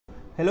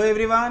Hello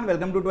everyone,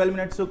 welcome to 12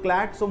 minutes to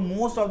CLAT. So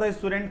most of the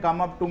students come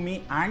up to me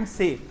and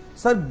say,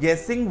 sir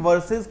गेसिंग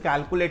versus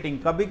calculating.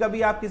 कभी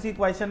कभी आप किसी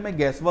question में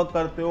guess work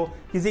करते हो,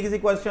 किसी किसी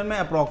क्वेश्चन में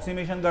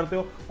अप्रोक्सीमेशन करते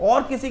हो,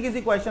 और किसी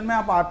किसी क्वेश्चन में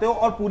आप आते हो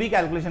और पूरी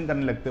कैलकुलेशन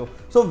करने लगते हो.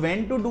 So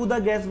when to do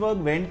the guess work,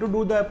 when to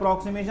do the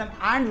approximation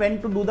and when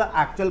to do the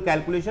actual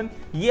calculation,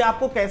 ये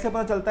आपको कैसे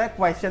पता चलता है?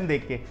 क्वेश्चन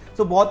देख के.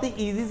 सो बहुत ही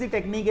ईजी सी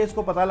टेक्निक है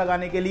इसको पता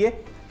लगाने के लिए.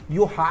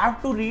 You have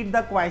to read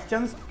the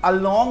questions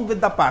along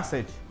with the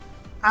passage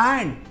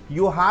and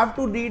you have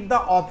to read the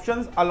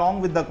options along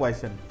with the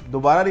question.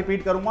 दोबारा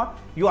रिपीट करूंगा,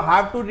 you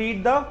have to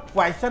read the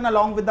question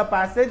along with the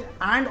passage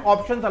and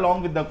options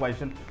along with the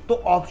question. तो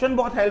option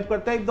बहुत help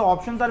करता है. If the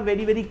options are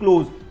very very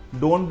close,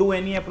 don't do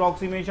any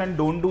approximation,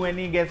 don't do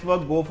any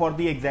guesswork, go for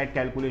the exact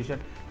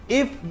calculation.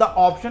 If the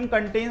option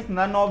contains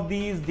none of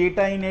these,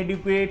 data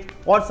inadequate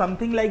or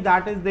something like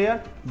that is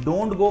there,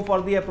 don't go for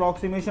the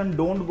approximation,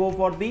 don't go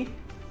for the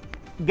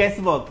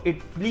guesswork.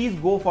 Please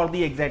go for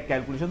the exact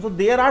calculation. So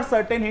there are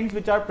certain hints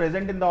which are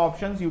present in the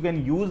options. You can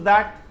use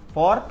that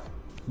for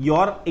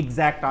your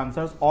exact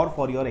answers or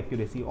for your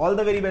accuracy. All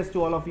the very best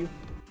to all of you.